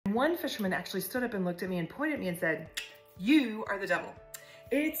one fisherman actually stood up and looked at me and pointed at me and said, "You are the devil."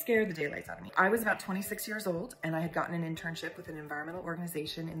 It scared the daylights out of me. I was about 26 years old and I had gotten an internship with an environmental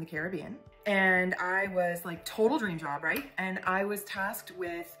organization in the Caribbean. And I was like total dream job, right? And I was tasked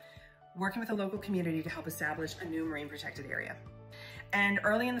with working with a local community to help establish a new marine protected area. And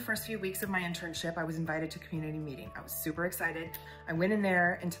early in the first few weeks of my internship, I was invited to a community meeting. I was super excited. I went in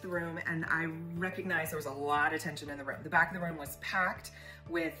there into the room and I recognized there was a lot of tension in the room. The back of the room was packed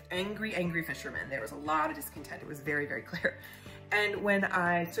with angry fishermen. There was a lot of discontent. It was very, very clear. And when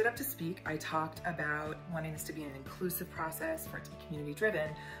I stood up to speak, I talked about wanting this to be an inclusive process, for it to be community driven,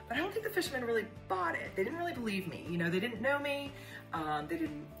 but I don't think the fishermen really bought it. They didn't really believe me. You know, they didn't know me.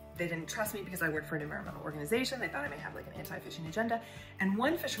 They didn't trust me because I worked for an environmental organization. They thought I may have like an anti-fishing agenda. And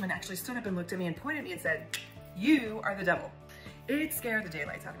one fisherman actually stood up and looked at me and pointed at me and said, "You are the devil." It scared the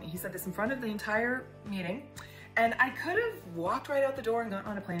daylights out of me. He said this in front of the entire meeting. And I could have walked right out the door and gone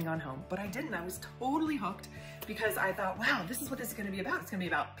on a plane and gone home, but I didn't. I was totally hooked because I thought, wow, this is what this is gonna be about. It's gonna be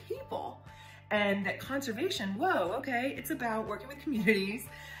about people. And that conservation, whoa, okay, it's about working with communities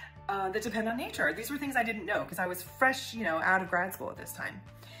that depend on nature. These were things I didn't know because I was fresh, you know, out of grad school at this time.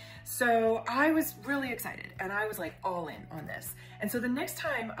 So I was really excited and I was like all in on this. And so the next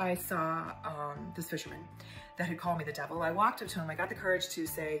time I saw this fisherman that had called me the devil, I walked up to him, I got the courage to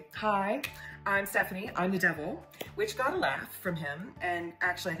say, "Hi, I'm Stephanie, I'm the devil," which got a laugh from him. And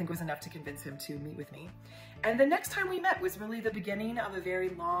actually I think it was enough to convince him to meet with me. And the next time we met was really the beginning of a very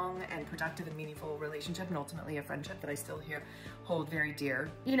long and productive and meaningful relationship, and ultimately a friendship that I still hold very dear.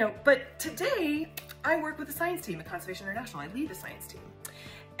 You know, but today I work with the science team at Conservation International. I lead the science team.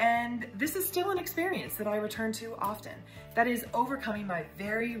 And this is still an experience that I return to often. That is overcoming my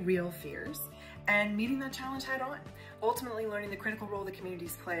very real fears and meeting that challenge head on, ultimately learning the critical role that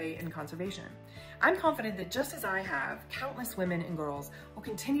communities play in conservation. I'm confident that just as I have, countless women and girls will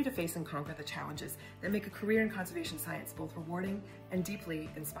continue to face and conquer the challenges that make a career in conservation science both rewarding and deeply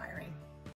inspiring.